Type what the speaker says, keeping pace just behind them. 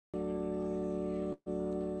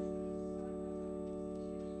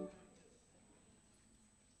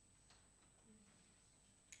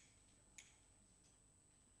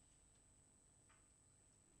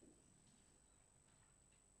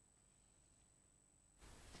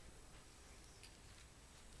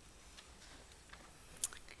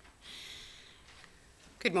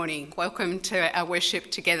Good morning. Welcome to our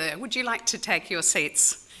worship together. Would you like to take your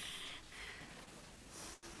seats?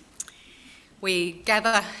 We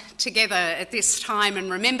gather together at this time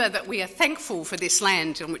and remember that we are thankful for this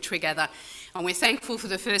land on which we gather, and we're thankful for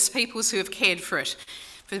the First Peoples who have cared for it,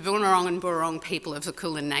 for the Boonwurrung and Burrung people of the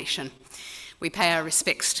Kulin Nation. We pay our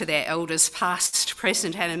respects to their elders, past,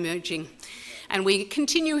 present and emerging, and we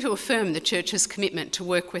continue to affirm the Church's commitment to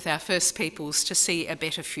work with our First Peoples to see a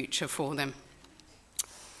better future for them.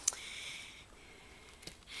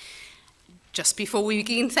 Just before we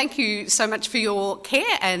begin, thank you so much for your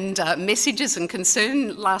care and messages and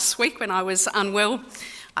concern last week when I was unwell.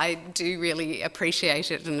 I do really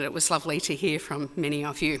appreciate it, and it was lovely to hear from many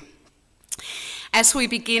of you. As we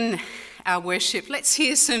begin our worship, let's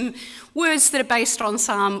hear some words that are based on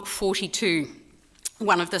Psalm 42,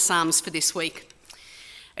 one of the Psalms for this week.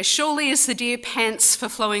 As surely as the deer pants for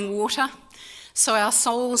flowing water, so our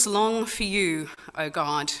souls long for you, O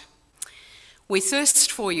God. We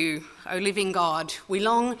thirst for you, O living God. We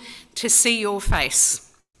long to see your face.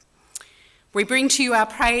 We bring to you our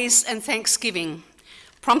praise and thanksgiving,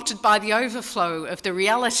 prompted by the overflow of the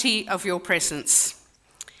reality of your presence.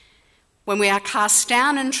 When we are cast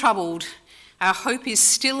down and troubled, our hope is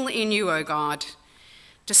still in you, O God.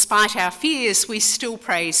 Despite our fears, we still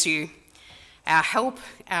praise you, our help,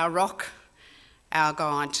 our rock, our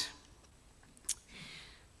God.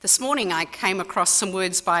 This morning I came across some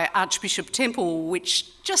words by Archbishop Temple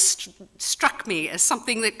which just struck me as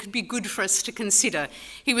something that could be good for us to consider.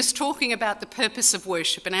 He was talking about the purpose of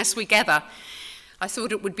worship, and as we gather, I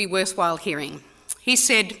thought it would be worthwhile hearing. He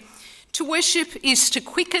said, "To worship is to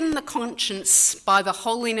quicken the conscience by the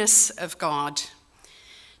holiness of God,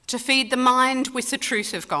 to feed the mind with the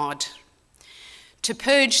truth of God, to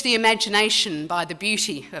purge the imagination by the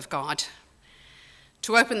beauty of God,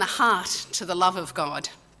 to open the heart to the love of God,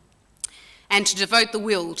 and to devote the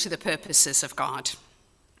will to the purposes of God."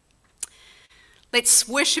 Let's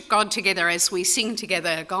worship God together as we sing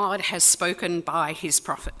together, "God has spoken by his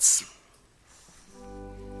prophets."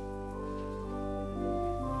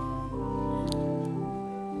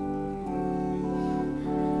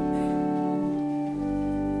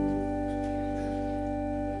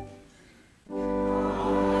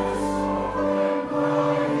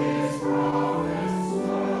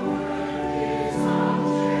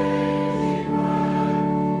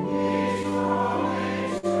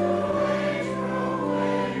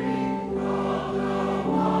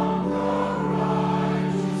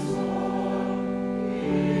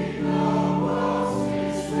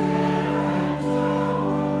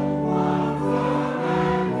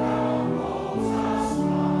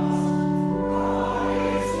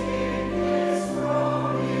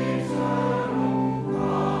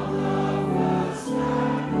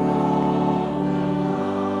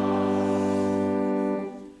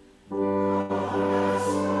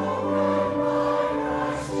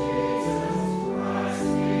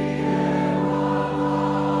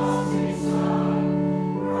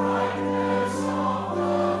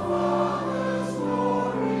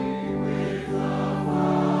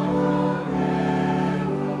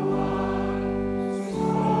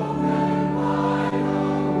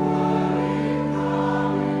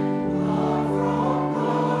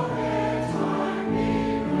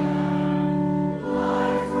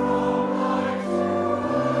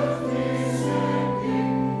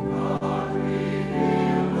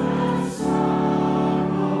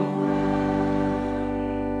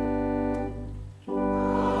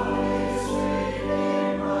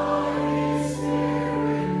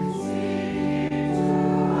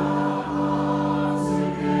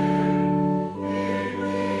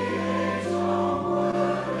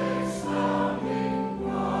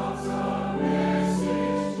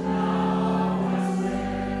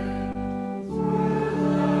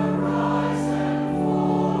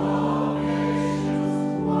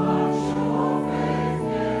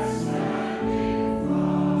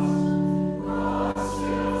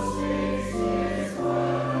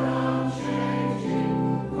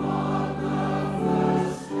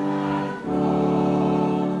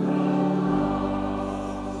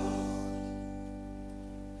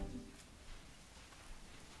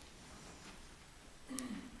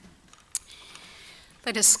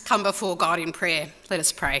 Let us come before God in prayer. Let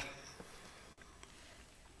us pray.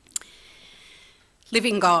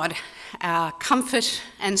 Living God, our comfort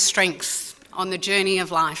and strength on the journey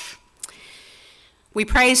of life, we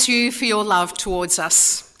praise you for your love towards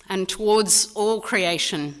us and towards all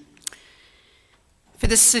creation, for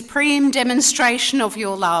the supreme demonstration of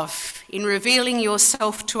your love in revealing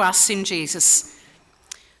yourself to us in Jesus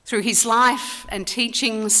through his life and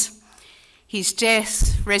teachings, his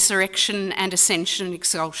death, resurrection, and ascension and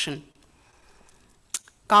exaltation.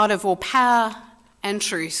 God of all power and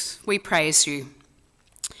truth, we praise you.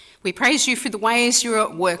 We praise you for the ways you're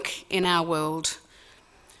at work in our world,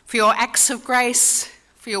 for your acts of grace,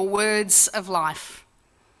 for your words of life.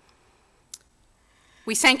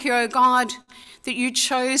 We thank you, O God, that you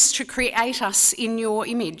chose to create us in your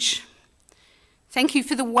image. Thank you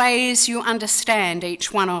for the ways you understand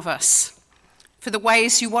each one of us, for the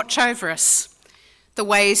ways you watch over us, the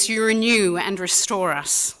ways you renew and restore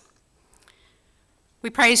us. We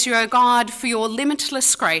praise you, O God, for your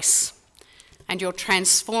limitless grace and your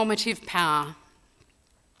transformative power.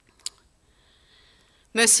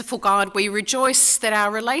 Merciful God, we rejoice that our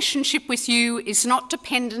relationship with you is not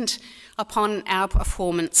dependent upon our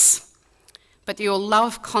performance, but your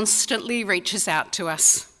love constantly reaches out to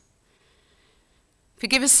us.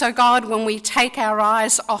 Forgive us, O God, when we take our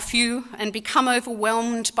eyes off you and become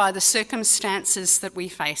overwhelmed by the circumstances that we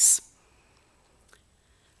face.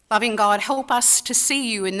 Loving God, help us to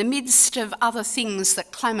see you in the midst of other things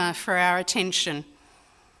that clamour for our attention.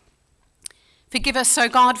 Forgive us, O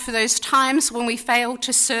God, for those times when we fail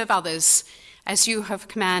to serve others as you have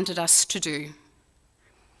commanded us to do.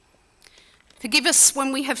 Forgive us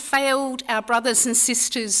when we have failed our brothers and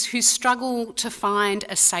sisters who struggle to find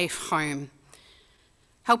a safe home.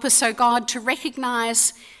 Help us, O God, to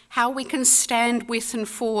recognise how we can stand with and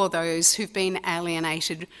for those who've been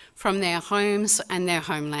alienated from their homes and their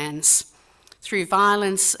homelands through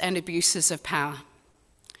violence and abuses of power.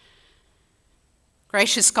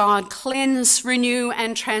 Gracious God, cleanse, renew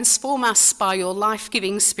and transform us by your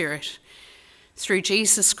life-giving Spirit through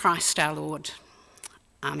Jesus Christ our Lord.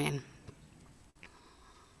 Amen.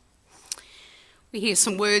 We hear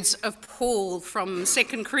some words of Paul from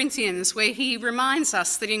 2 Corinthians where he reminds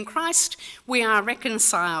us that in Christ we are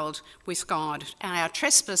reconciled with God and our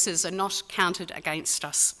trespasses are not counted against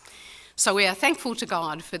us. So we are thankful to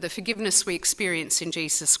God for the forgiveness we experience in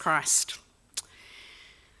Jesus Christ.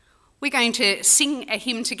 We're going to sing a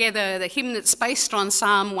hymn together, the hymn that's based on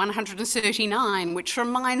Psalm 139, which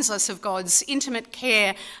reminds us of God's intimate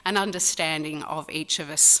care and understanding of each of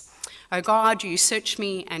us. O God, you search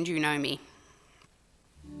me and you know me.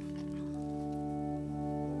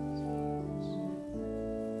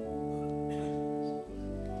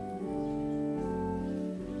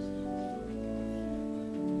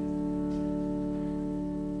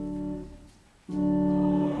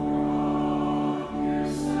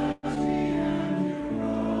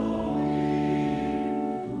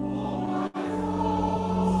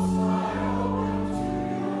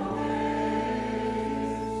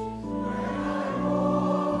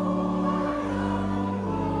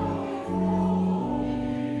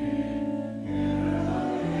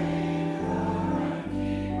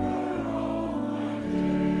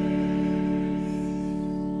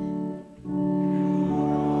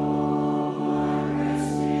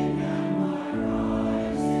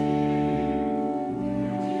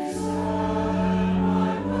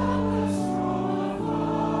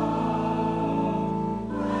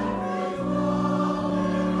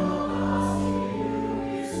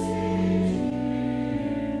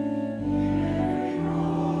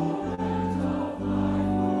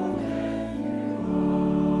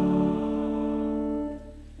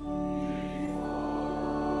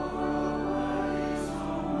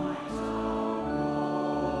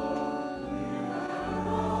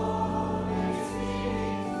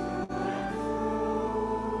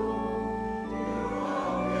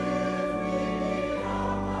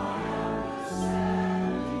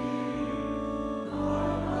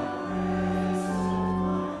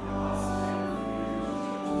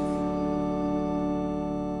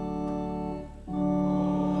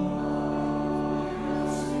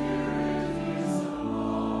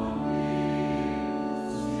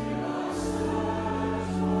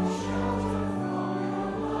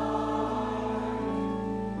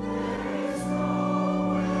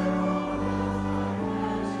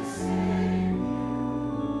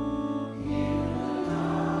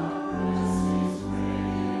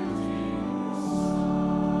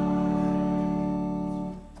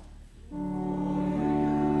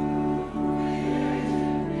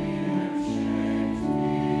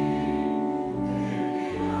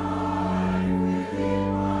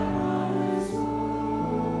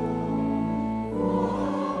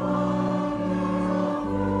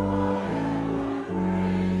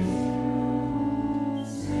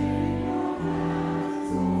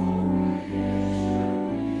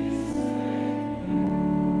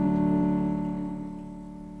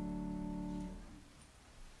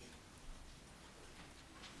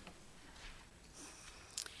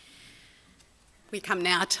 We come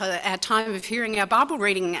now to our time of hearing our Bible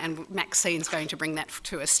reading, and Maxine's going to bring that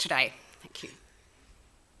to us today. Thank you.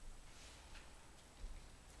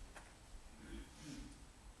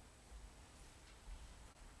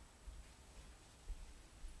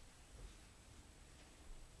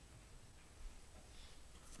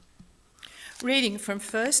 Reading from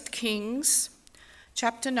 1 Kings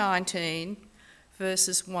chapter 19,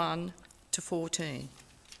 verses 1 to 14.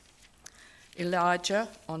 Elijah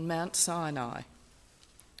on Mount Sinai.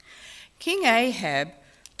 King Ahab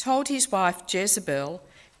told his wife Jezebel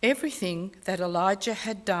everything that Elijah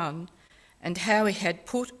had done and how he had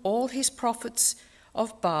put all his prophets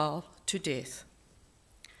of Baal to death.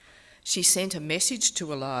 She sent a message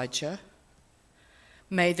to Elijah,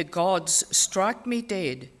 "May the gods strike me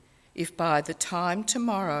dead if by the time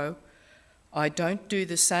tomorrow I don't do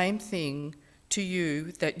the same thing to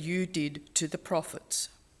you that you did to the prophets."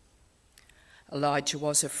 Elijah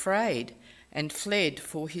was afraid and fled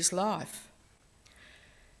for his life.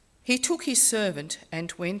 He took his servant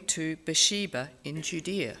and went to Beersheba in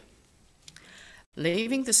Judea.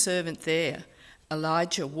 Leaving the servant there,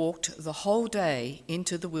 Elijah walked the whole day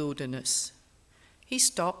into the wilderness. He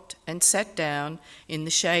stopped and sat down in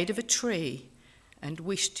the shade of a tree and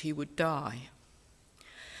wished he would die.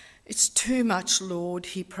 "It's too much, Lord,"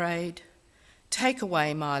 he prayed. "Take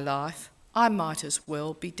away my life. I might as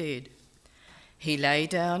well be dead." He lay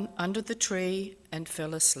down under the tree and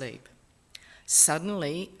fell asleep.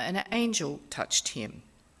 Suddenly an angel touched him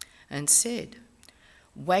and said,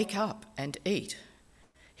 "Wake up and eat."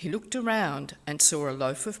 He looked around and saw a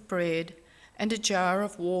loaf of bread and a jar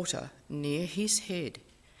of water near his head.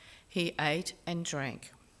 He ate and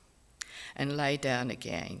drank and lay down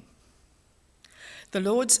again. The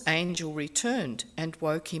Lord's angel returned and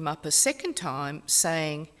woke him up a second time,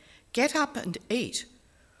 saying, "Get up and eat,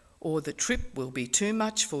 or the trip will be too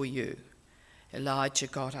much for you." Elijah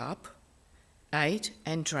got up, ate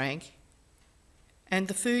and drank, and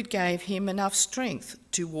the food gave him enough strength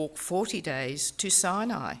to walk 40 days to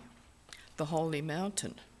Sinai, the holy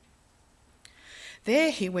mountain.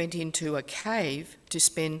 There he went into a cave to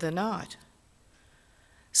spend the night.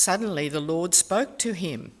 Suddenly the Lord spoke to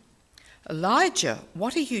him. "Elijah,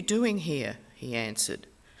 what are you doing here?" He answered.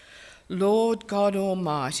 "Lord God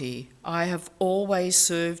Almighty, I have always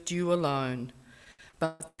served you alone,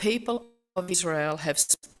 but the people of Israel have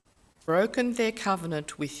broken their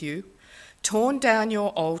covenant with you, torn down your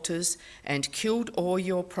altars, and killed all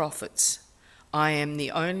your prophets. I am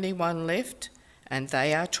the only one left, and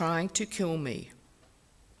they are trying to kill me.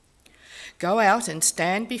 Go out and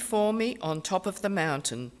stand before me on top of the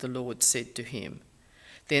mountain," the Lord said to him.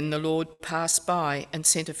 Then the Lord passed by and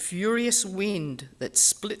sent a furious wind that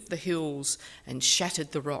split the hills and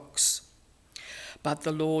shattered the rocks. But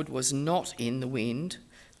the Lord was not in the wind.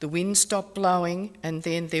 The wind stopped blowing, and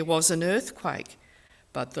then there was an earthquake.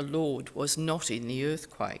 But the Lord was not in the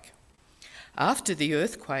earthquake. After the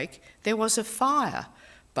earthquake, there was a fire,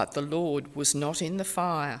 but the Lord was not in the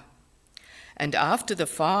fire. And after the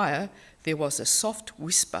fire, there was a soft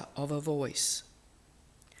whisper of a voice.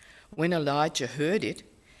 When Elijah heard it,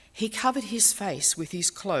 he covered his face with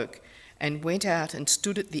his cloak and went out and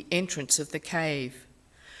stood at the entrance of the cave.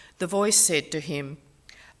 The voice said to him,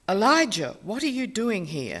 "Elijah, what are you doing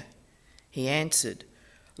here?" He answered,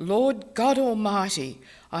 "Lord God Almighty,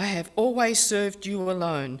 I have always served you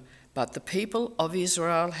alone, but the people of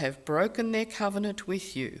Israel have broken their covenant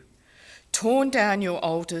with you, torn down your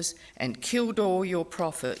altars, and killed all your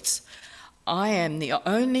prophets. I am the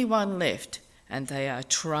only one left, and they are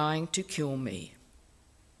trying to kill me."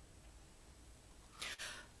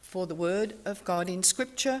 For the word of God in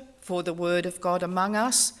Scripture, for the word of God among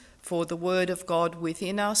us, for the word of God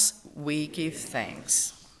within us, we give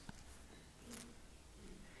thanks.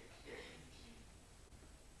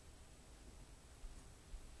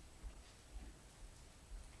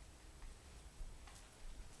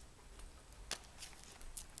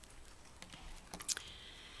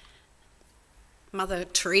 Mother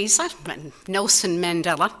Teresa and Nelson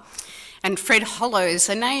Mandela and Fred Hollows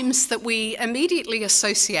are names that we immediately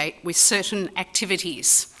associate with certain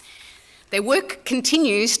activities. Their work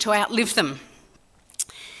continues to outlive them,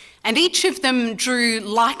 and each of them drew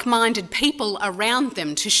like-minded people around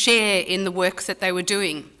them to share in the work that they were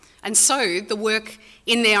doing, and so the work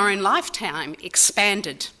in their own lifetime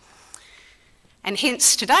expanded. And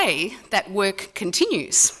hence today, that work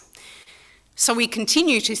continues. So we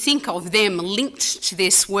continue to think of them linked to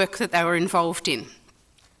this work that they were involved in.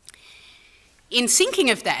 In thinking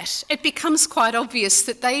of that, it becomes quite obvious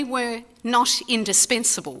that they were not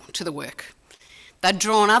indispensable to the work. They'd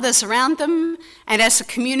drawn others around them, and as a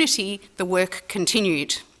community, the work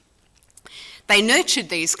continued. They nurtured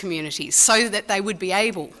these communities so that they would be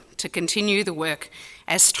able to continue the work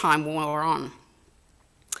as time wore on.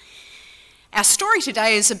 Our story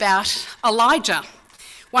today is about Elijah,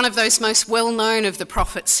 one of those most well-known of the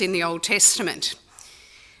prophets in the Old Testament.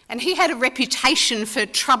 And he had a reputation for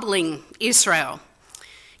troubling Israel.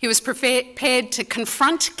 He was prepared to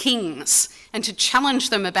confront kings and to challenge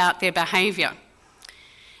them about their behaviour.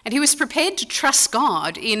 And he was prepared to trust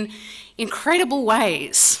God in incredible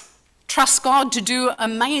ways, trust God to do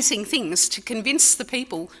amazing things to convince the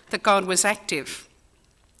people that God was active.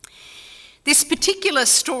 This particular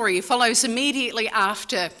story follows immediately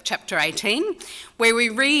after chapter 18, where we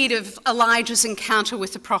read of Elijah's encounter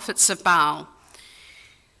with the prophets of Baal.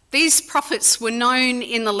 These prophets were known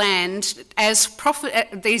in the land as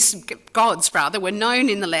these gods were known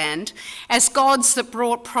in the land as gods that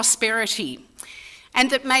brought prosperity and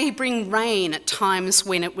that may bring rain at times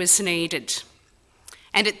when it was needed.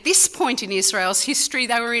 And at this point in Israel's history,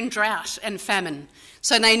 they were in drought and famine,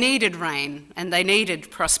 so they needed rain and they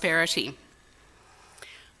needed prosperity.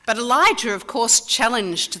 But Elijah, of course,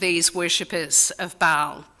 challenged these worshippers of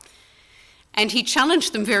Baal, and he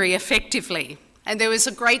challenged them very effectively. And there was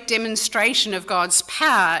a great demonstration of God's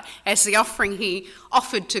power as the offering he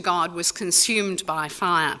offered to God was consumed by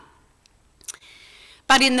fire.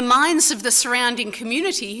 But in the minds of the surrounding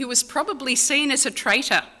community, he was probably seen as a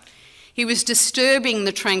traitor. He was disturbing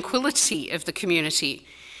the tranquility of the community,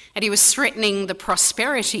 and he was threatening the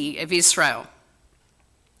prosperity of Israel.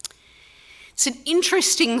 It's an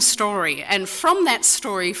interesting story, and from that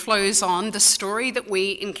story flows on the story that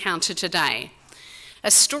we encounter today,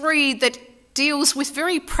 a story that deals with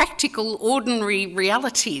very practical, ordinary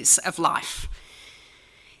realities of life.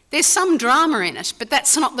 There's some drama in it, but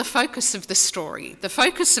that's not the focus of the story. The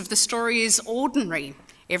focus of the story is ordinary,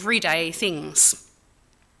 everyday things.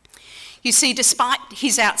 You see, despite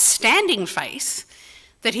his outstanding faith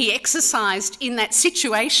that he exercised in that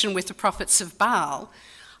situation with the prophets of Baal,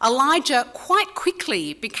 Elijah quite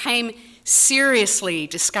quickly became seriously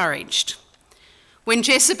discouraged. When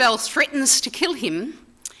Jezebel threatens to kill him,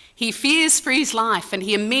 he fears for his life and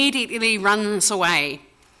he immediately runs away.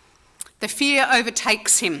 The fear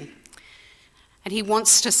overtakes him and he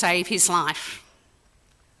wants to save his life.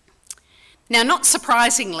 Now, not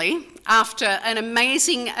surprisingly, after an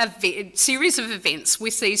amazing series of events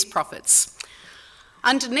with these prophets,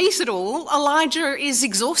 underneath it all, Elijah is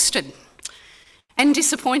exhausted and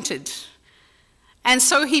disappointed. And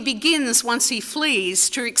so he begins, once he flees,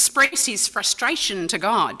 to express his frustration to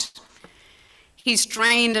God. He's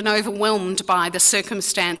drained and overwhelmed by the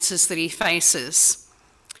circumstances that he faces.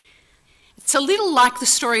 It's a little like the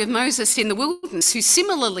story of Moses in the wilderness, who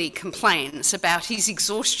similarly complains about his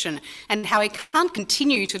exhaustion and how he can't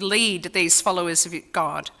continue to lead these followers of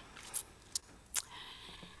God.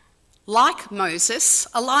 Like Moses,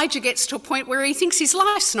 Elijah gets to a point where he thinks his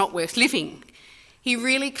life's not worth living. He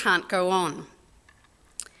really can't go on.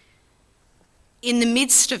 In the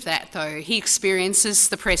midst of that, though, he experiences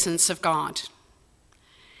the presence of God.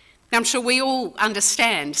 Now, I'm sure we all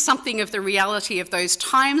understand something of the reality of those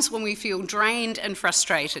times when we feel drained and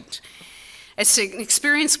frustrated. It's an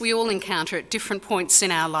experience we all encounter at different points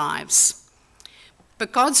in our lives.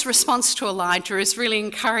 But God's response to Elijah is really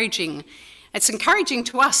encouraging. It's encouraging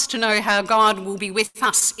to us to know how God will be with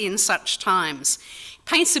us in such times. It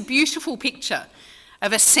paints a beautiful picture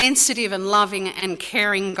of a sensitive and loving and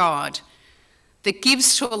caring God that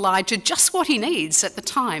gives to Elijah just what he needs at the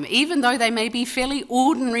time, even though they may be fairly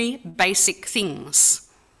ordinary, basic things.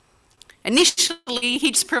 Initially, he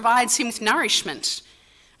just provides him with nourishment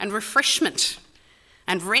and refreshment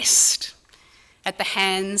and rest at the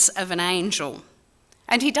hands of an angel.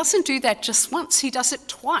 And he doesn't do that just once, he does it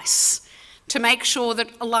twice to make sure that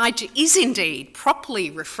Elijah is indeed properly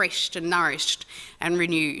refreshed and nourished and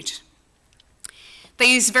renewed.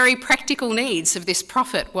 These very practical needs of this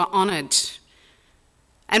prophet were honoured.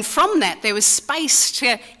 And from that, there was space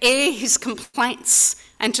to air his complaints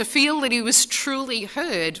and to feel that he was truly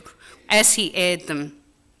heard as he aired them.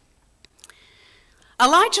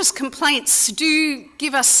 Elijah's complaints do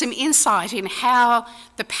give us some insight in how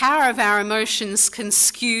the power of our emotions can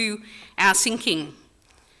skew our thinking.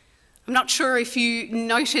 I'm not sure if you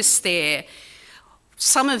noticed there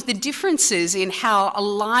some of the differences in how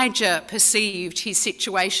Elijah perceived his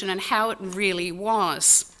situation and how it really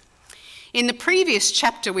was. In the previous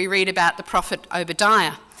chapter, we read about the prophet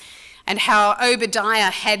Obadiah and how Obadiah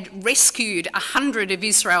had rescued 100 of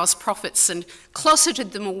Israel's prophets and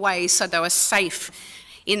closeted them away so they were safe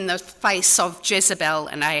in the face of Jezebel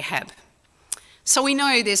and Ahab. So we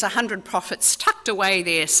know there's 100 prophets tucked away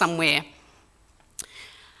there somewhere.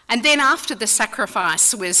 And then after the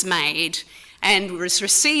sacrifice was made, and was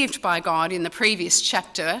received by God in the previous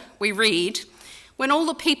chapter, we read, "When all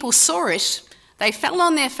the people saw it, they fell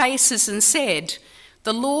on their faces and said,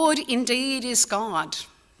 'The Lord indeed is God.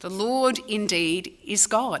 The Lord indeed is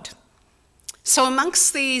God.'" So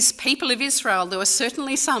amongst these people of Israel, there were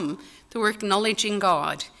certainly some that were acknowledging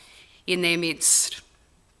God in their midst.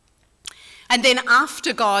 And then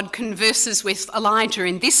after God converses with Elijah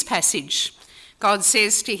in this passage, God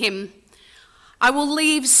says to him, "I will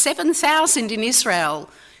leave 7,000 in Israel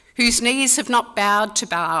whose knees have not bowed to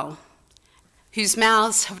Baal, whose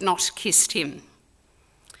mouths have not kissed him."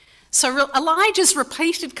 So Elijah's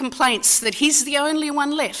repeated complaints that he's the only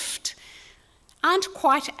one left aren't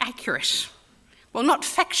quite accurate. Well, not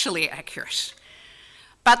factually accurate,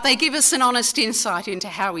 but they give us an honest insight into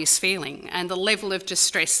how he's feeling and the level of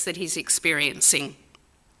distress that he's experiencing.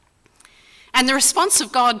 And the response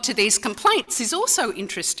of God to these complaints is also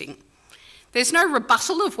interesting. There's no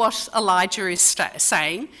rebuttal of what Elijah is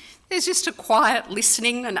saying. There's just a quiet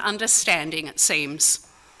listening and understanding, it seems.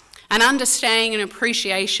 An understanding and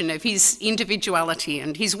appreciation of his individuality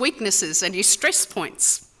and his weaknesses and his stress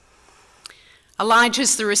points.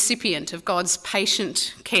 Elijah's the recipient of God's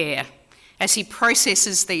patient care as he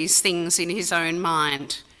processes these things in his own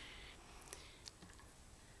mind.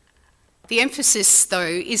 The emphasis, though,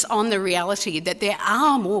 is on the reality that there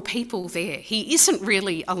are more people there. He isn't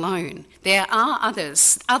really alone. There are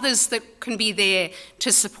others that can be there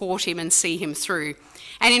to support him and see him through.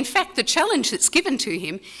 And in fact, the challenge that's given to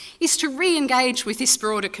him is to re-engage with this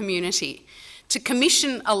broader community, to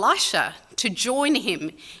commission Elisha to join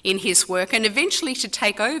him in his work and eventually to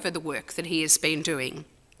take over the work that he has been doing.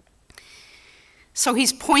 So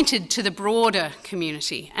he's pointed to the broader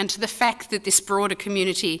community and to the fact that this broader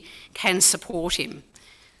community can support him.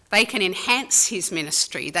 They can enhance his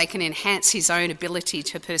ministry. They can enhance his own ability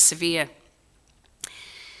to persevere.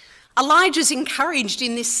 Elijah's encouraged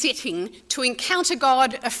in this setting to encounter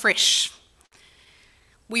God afresh.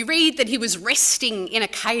 We read that he was resting in a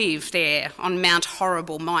cave there on Mount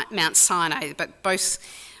Horrible, Mount Sinai, but both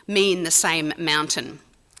mean the same mountain.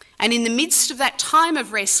 And in the midst of that time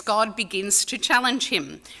of rest, God begins to challenge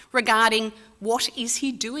him regarding what is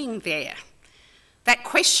he doing there. That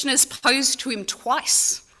question is posed to him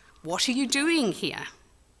twice. What are you doing here?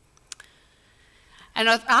 And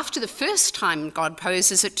after the first time God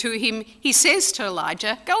poses it to him, he says to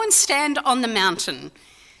Elijah, "Go and stand on the mountain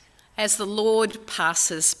as the Lord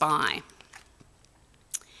passes by."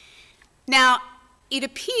 Now, it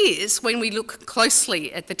appears when we look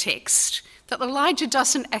closely at the text that Elijah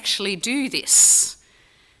doesn't actually do this,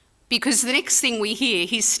 because the next thing we hear,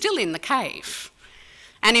 he's still in the cave.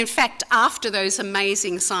 And in fact, after those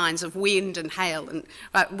amazing signs of wind and hail, and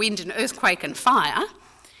wind and earthquake and fire,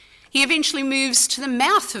 he eventually moves to the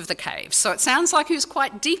mouth of the cave. So it sounds like he was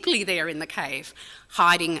quite deeply there in the cave,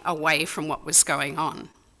 hiding away from what was going on.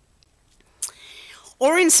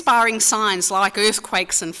 Awe-inspiring signs like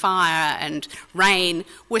earthquakes and fire and rain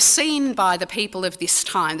were seen by the people of this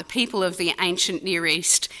time, the people of the ancient Near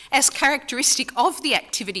East, as characteristic of the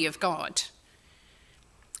activity of God.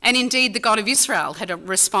 And indeed, the God of Israel had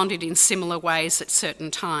responded in similar ways at certain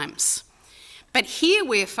times. But here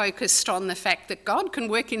we're focused on the fact that God can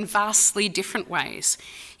work in vastly different ways,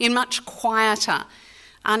 in much quieter,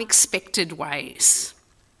 unexpected ways.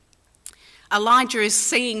 Elijah is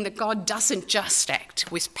seeing that God doesn't just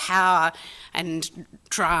act with power and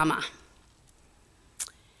drama.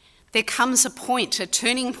 There comes a point, a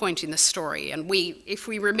turning point in the story, and if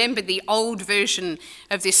we remember the old version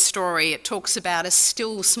of this story, it talks about a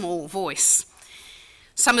still small voice.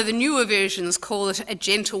 Some of the newer versions call it a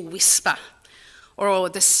gentle whisper, or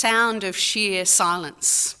the sound of sheer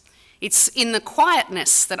silence. It's in the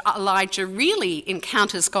quietness that Elijah really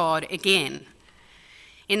encounters God again.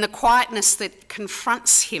 In the quietness that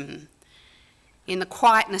confronts him, in the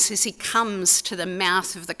quietness as he comes to the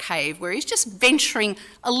mouth of the cave, where he's just venturing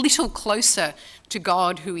a little closer to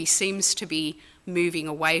God, who he seems to be moving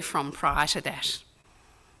away from prior to that.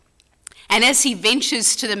 And as he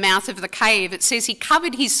ventures to the mouth of the cave, it says he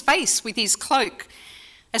covered his face with his cloak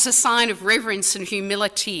as a sign of reverence and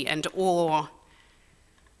humility and awe.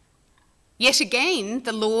 Yet again,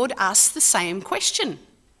 the Lord asks the same question.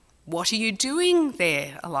 What are you doing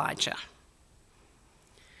there, Elijah?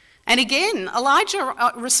 And again, Elijah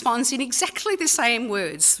responds in exactly the same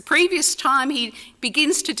words. The previous time he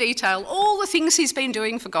begins to detail all the things he's been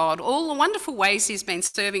doing for God, all the wonderful ways he's been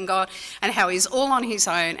serving God, and how he's all on his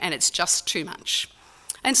own and it's just too much.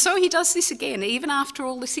 And so he does this again, even after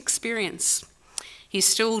all this experience. He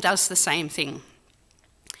still does the same thing.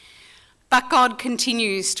 But God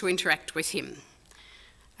continues to interact with him,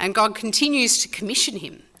 and God continues to commission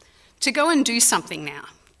him to go and do something now,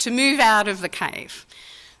 to move out of the cave,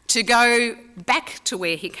 to go back to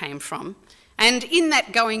where he came from, and in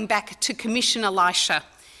that going back to commission Elisha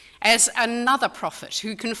as another prophet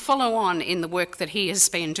who can follow on in the work that he has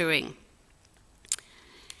been doing.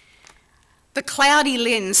 The cloudy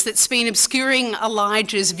lens that's been obscuring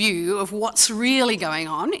Elijah's view of what's really going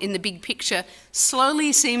on in the big picture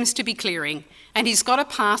slowly seems to be clearing, and he's got a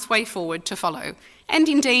pathway forward to follow, and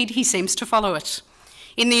indeed he seems to follow it.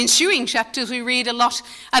 In the ensuing chapters we read a lot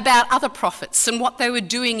about other prophets and what they were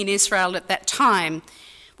doing in Israel at that time,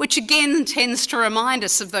 which again tends to remind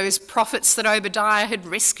us of those prophets that Obadiah had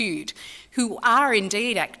rescued, who are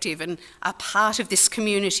indeed active and are part of this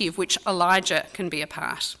community of which Elijah can be a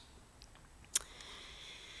part.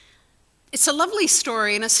 It's a lovely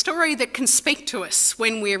story, and a story that can speak to us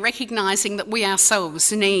when we're recognising that we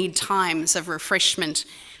ourselves need times of refreshment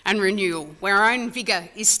and renewal, where our own vigour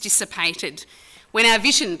is dissipated, when our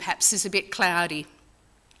vision perhaps is a bit cloudy.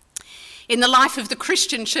 In the life of the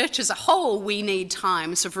Christian church as a whole, we need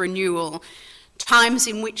times of renewal, times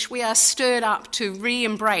in which we are stirred up to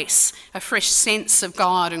re-embrace a fresh sense of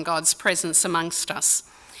God and God's presence amongst us.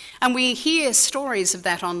 And we hear stories of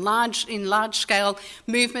that in large-scale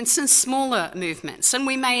movements and smaller movements, and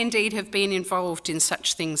we may indeed have been involved in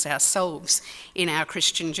such things ourselves in our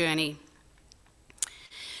Christian journey.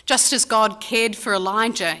 Just as God cared for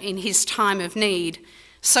Elijah in his time of need,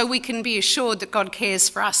 so we can be assured that God cares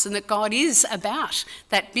for us and that God is about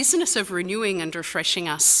that business of renewing and refreshing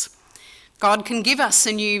us. God can give us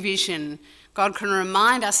a new vision. God can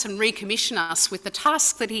remind us and recommission us with the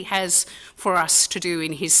task that he has for us to do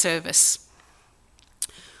in his service.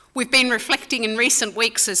 We've been reflecting in recent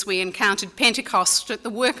weeks as we encountered Pentecost at the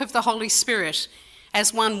work of the Holy Spirit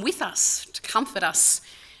as one with us to comfort us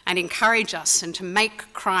and encourage us and to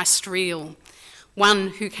make Christ real, one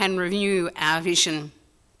who can renew our vision.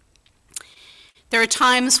 There are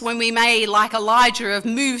times when we may, like Elijah, have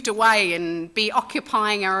moved away and be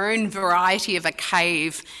occupying our own variety of a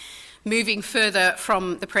cave, moving further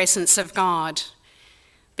from the presence of God,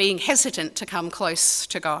 being hesitant to come close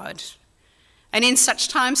to God. And in such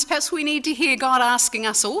times, perhaps we need to hear God asking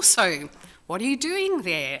us also, what are you doing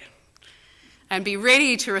there? And be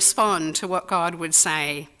ready to respond to what God would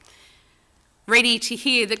say. Ready to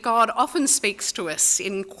hear that God often speaks to us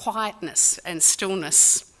in quietness and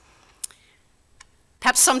stillness.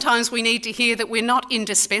 Perhaps sometimes we need to hear that we're not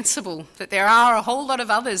indispensable, that there are a whole lot of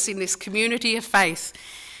others in this community of faith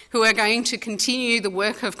who are going to continue the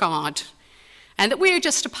work of God, and that we're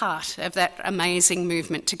just a part of that amazing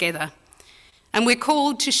movement together. And we're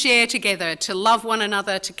called to share together, to love one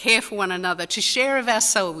another, to care for one another, to share of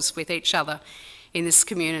ourselves with each other in this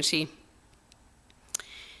community.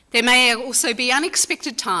 There may also be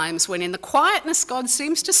unexpected times when in the quietness God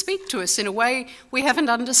seems to speak to us in a way we haven't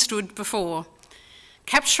understood before,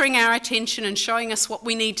 capturing our attention and showing us what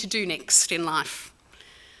we need to do next in life.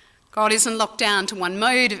 God isn't locked down to one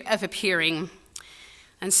mode of appearing,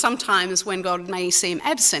 and sometimes when God may seem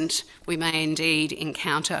absent, we may indeed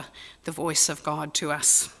encounter the voice of God to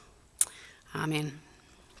us. Amen.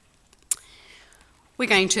 We're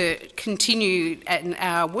going to continue in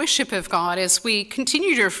our worship of God as we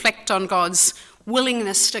continue to reflect on God's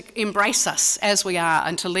willingness to embrace us as we are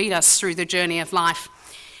and to lead us through the journey of life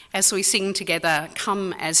as we sing together,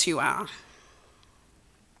 "Come As You Are."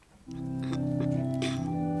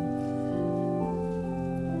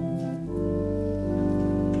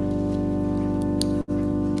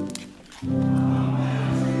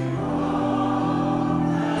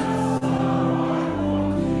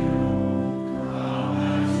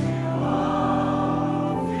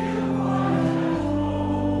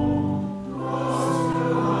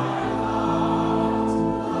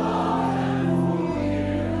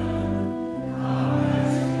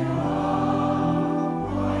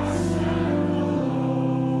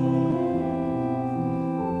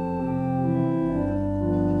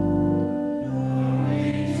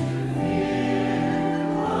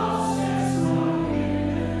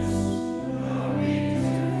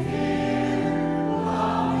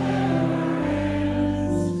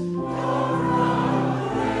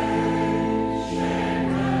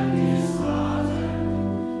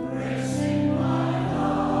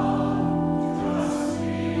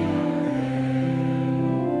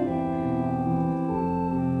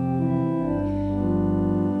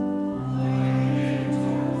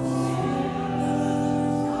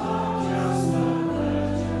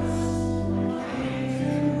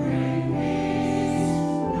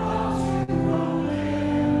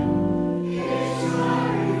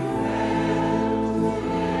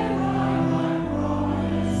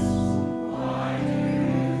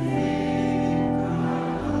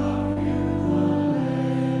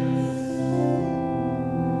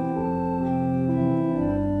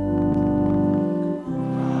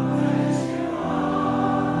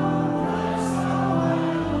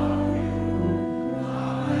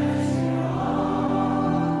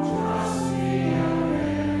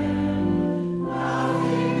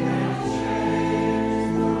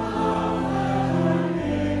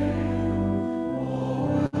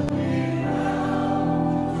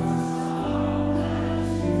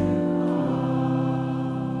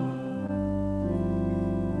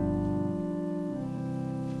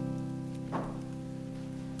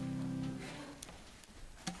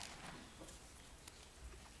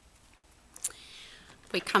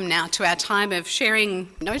 We come now to our time of sharing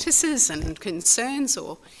notices and concerns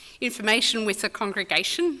or information with the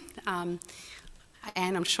congregation. Anne,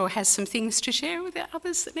 I'm sure, has some things to share with the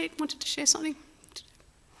others that wanted to share something.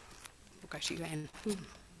 We'll go to you, Anne.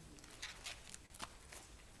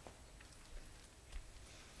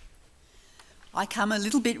 I come a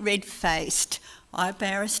little bit red-faced. I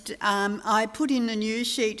put in the news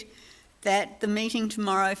sheet that the meeting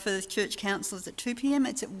tomorrow for the church council is at 2 p.m.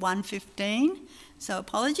 It's at 1:15, so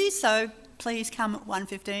apologies. So please come at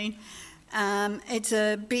 1:15. It's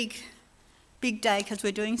a big day because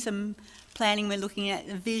we're doing some planning. We're looking at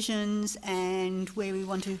the visions and where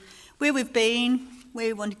we've been, where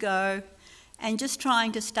we want to go, and just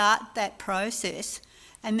trying to start that process.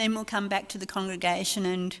 And then we'll come back to the congregation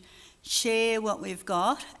and share what we've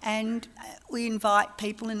got, and we invite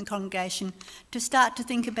people in the congregation to start to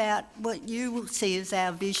think about what you will see as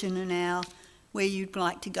our vision and where you'd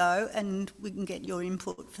like to go, and we can get your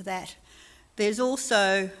input for that. There's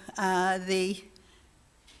also the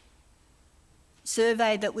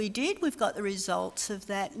survey that we did. We've got the results of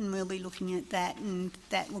that, and we'll be looking at that, and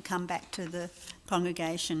that will come back to the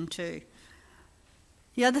congregation too.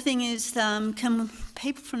 The other thing is, can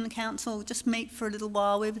people from the council just meet for a little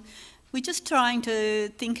while? We're just trying to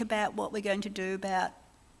think about what we're going to do about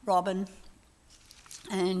Robin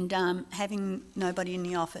and having nobody in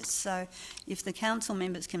the office. So if the council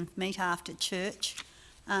members can meet after church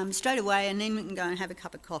straight away, and then we can go and have a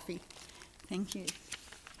cup of coffee. Thank you.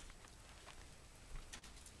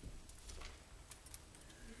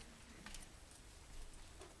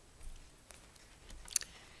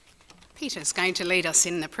 Peter's going to lead us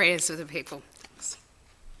in the prayers of the people. Thanks.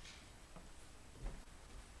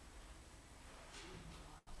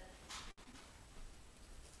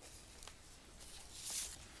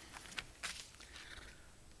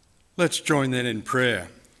 Let's join then in prayer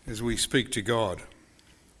as we speak to God.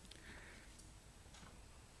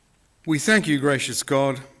 We thank you, gracious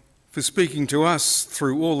God, for speaking to us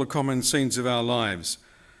through all the common scenes of our lives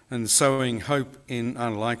and sowing hope in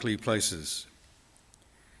unlikely places.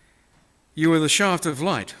 You are the shaft of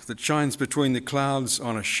light that shines between the clouds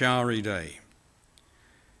on a showery day.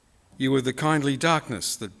 You are the kindly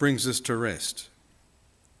darkness that brings us to rest.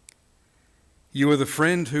 You are the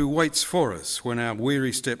friend who waits for us when our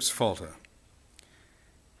weary steps falter.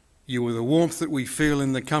 You are the warmth that we feel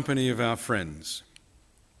in the company of our friends.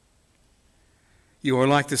 You are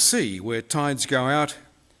like the sea where tides go out,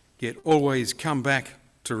 yet always come back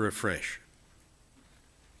to refresh.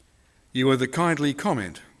 You are the kindly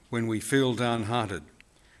comment when we feel downhearted.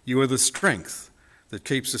 You are the strength that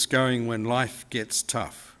keeps us going when life gets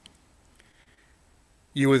tough.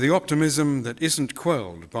 You are the optimism that isn't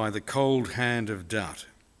quelled by the cold hand of doubt.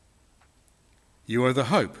 You are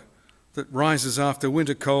the hope that rises after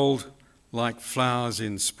winter cold like flowers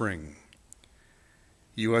in spring.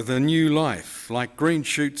 You are the new life like green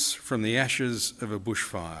shoots from the ashes of a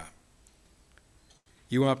bushfire.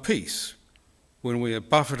 You are peace when we are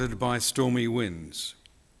buffeted by stormy winds.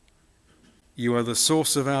 You are the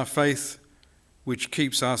source of our faith, which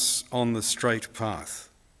keeps us on the straight path.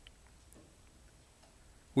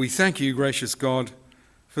 We thank you, gracious God,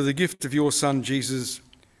 for the gift of your Son Jesus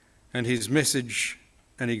and his message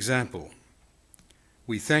and example.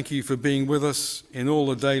 We thank you for being with us in all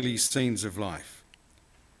the daily scenes of life.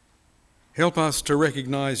 Help us to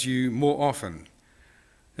recognise you more often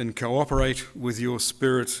and cooperate with your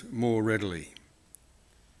Spirit more readily.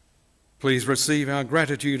 Please receive our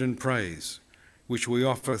gratitude and praise, which we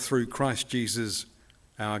offer through Christ Jesus,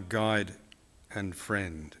 our guide and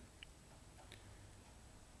friend.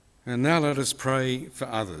 And now let us pray for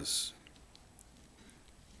others.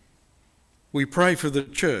 We pray for the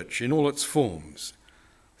church in all its forms,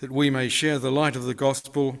 that we may share the light of the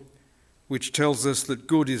gospel, which tells us that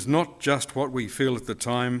good is not just what we feel at the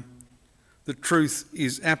time, that truth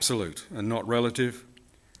is absolute and not relative,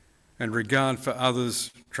 and regard for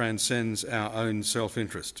others transcends our own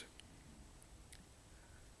self-interest.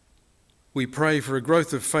 We pray for a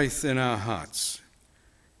growth of faith in our hearts.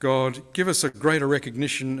 God, give us a greater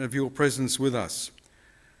recognition of your presence with us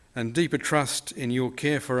and deeper trust in your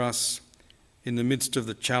care for us in the midst of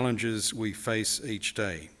the challenges we face each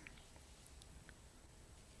day.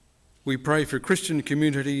 We pray for Christian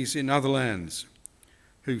communities in other lands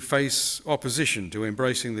who face opposition to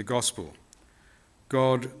embracing the gospel.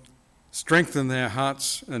 God, strengthen their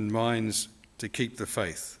hearts and minds to keep the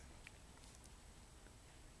faith.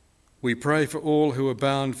 We pray for all who are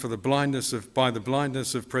bound by the blindness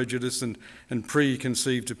of prejudice and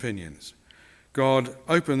preconceived opinions. God,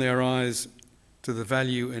 open their eyes to the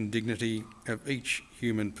value and dignity of each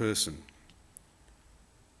human person.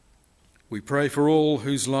 We pray for all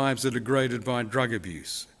whose lives are degraded by drug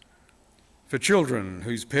abuse, for children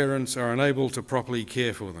whose parents are unable to properly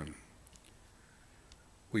care for them.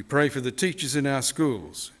 We pray for the teachers in our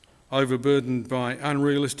schools, overburdened by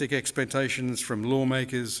unrealistic expectations from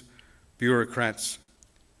lawmakers, bureaucrats,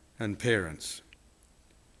 and parents.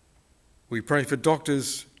 We pray for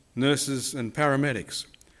doctors, nurses, and paramedics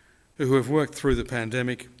who have worked through the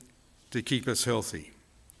pandemic to keep us healthy.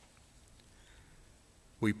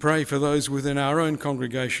 We pray for those within our own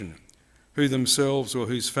congregation who themselves or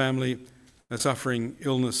whose family are suffering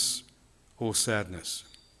illness or sadness.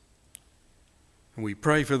 And we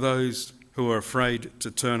pray for those who are afraid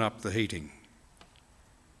to turn up the heating.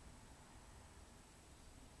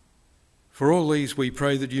 For all these, we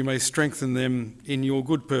pray that you may strengthen them in your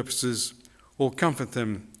good purposes or comfort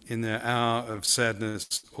them in their hour of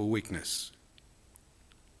sadness or weakness.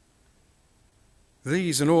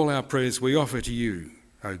 These and all our prayers we offer to you,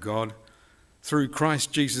 O God, through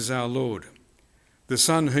Christ Jesus our Lord, the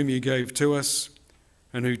Son whom you gave to us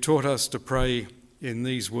and who taught us to pray in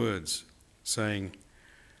these words, saying,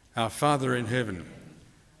 Our Father in heaven,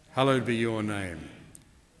 hallowed be your name.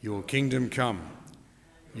 Your kingdom come,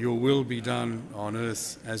 your will be done on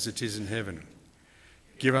earth as it is in heaven.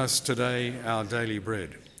 Give us today our daily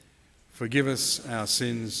bread. Forgive us our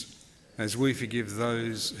sins as we forgive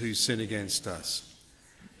those who sin against us.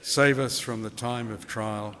 Save us from the time of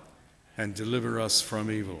trial and deliver us from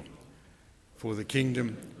evil. For the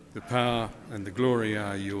kingdom, the power and the glory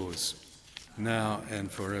are yours, now and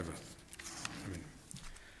forever.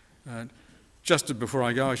 Amen. Just before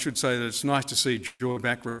I go, I should say that it's nice to see Joy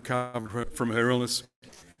back recovered from her illness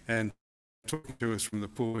and talking to us from the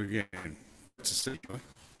pool again. Good to see Joy.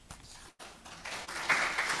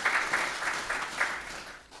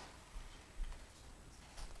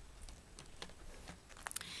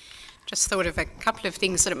 Just thought of a couple of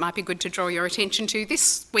things that it might be good to draw your attention to.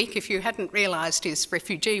 This week, if you hadn't realised, is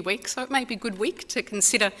Refugee Week, so it may be a good week to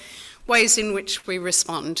consider ways in which we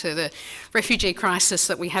respond to the refugee crisis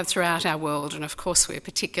that we have throughout our world. And of course, we're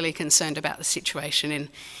particularly concerned about the situation in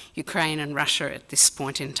Ukraine and Russia at this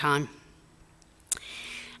point in time.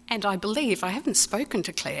 And I believe, I haven't spoken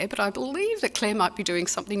to Claire, but I believe that Claire might be doing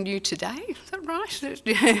something new today. Is that right?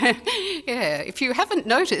 Yeah, if you haven't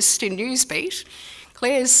noticed in Newsbeat,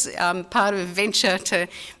 Claire's part of a venture to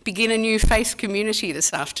begin a new faith community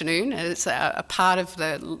this afternoon. It's a part of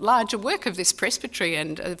the larger work of this presbytery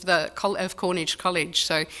and of Cornish College.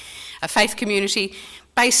 So a faith community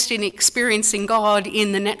based in experiencing God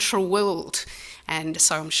in the natural world. And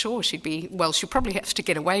so I'm sure she'll probably have to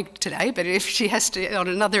get away today, but if she has to on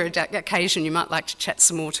another occasion, you might like to chat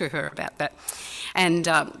some more to her about that. And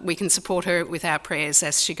we can support her with our prayers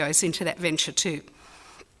as she goes into that venture too.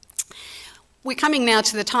 We're coming now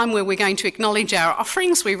to the time where we're going to acknowledge our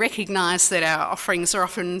offerings. We recognise that our offerings are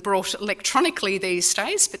often brought electronically these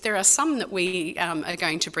days, but there are some that we are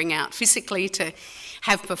going to bring out physically to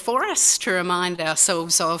have before us to remind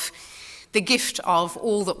ourselves of the gift of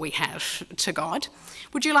all that we have to God.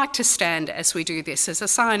 Would you like to stand as we do this as a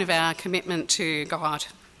sign of our commitment to God?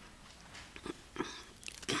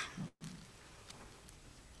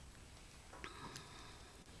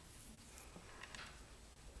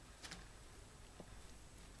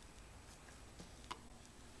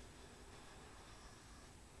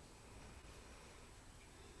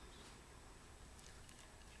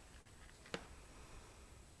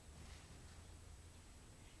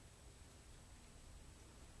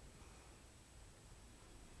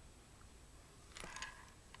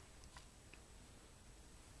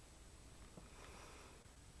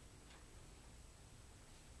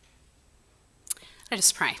 Let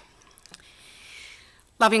us pray.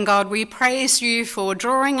 Loving God, we praise you for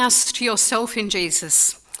drawing us to yourself in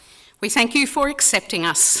Jesus. We thank you for accepting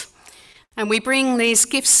us, and we bring these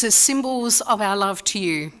gifts as symbols of our love to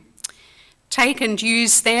you. Take and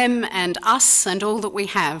use them and us and all that we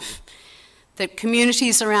have, that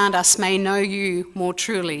communities around us may know you more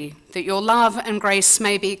truly, that your love and grace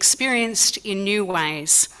may be experienced in new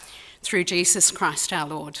ways through Jesus Christ our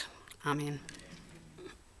Lord. Amen.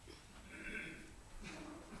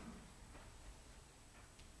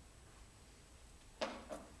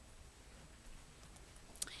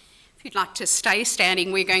 If you'd like to stay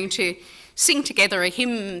standing, we're going to sing together a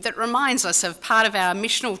hymn that reminds us of part of our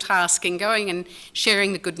missional task in going and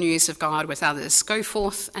sharing the good news of God with others. Go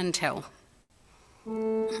forth and tell.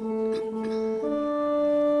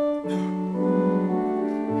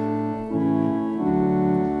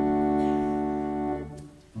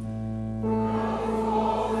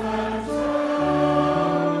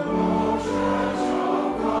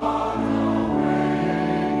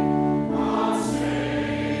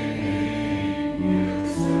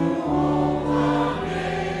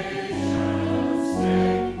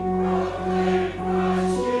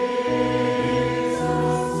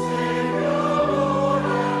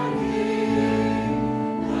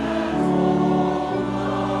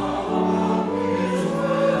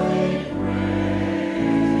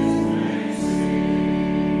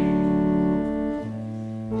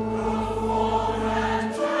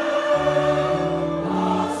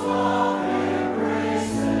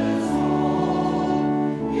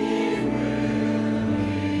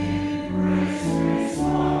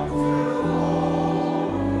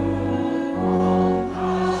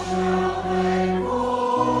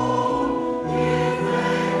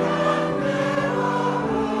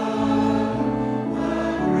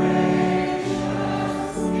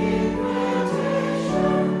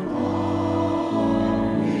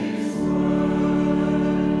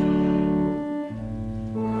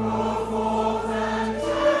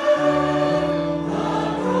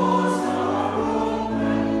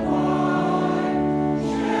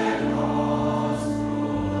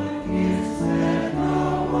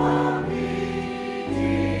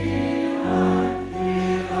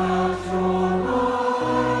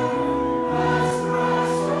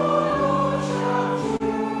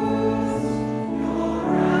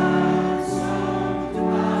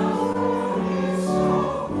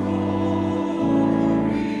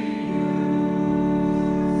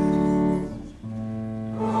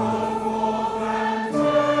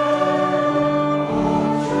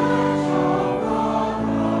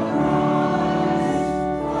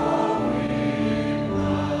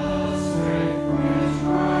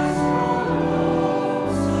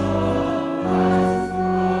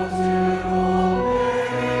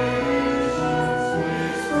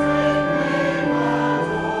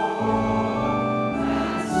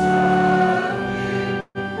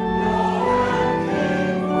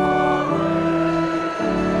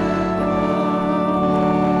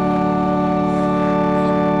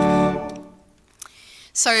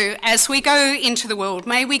 So as we go into the world,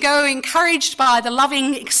 may we go encouraged by the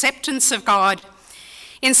loving acceptance of God,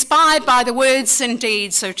 inspired by the words and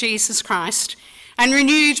deeds of Jesus Christ, and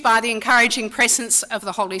renewed by the encouraging presence of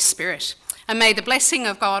the Holy Spirit. And may the blessing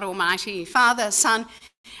of God Almighty, Father, Son,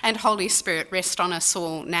 and Holy Spirit rest on us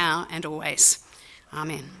all now and always.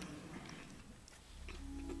 Amen.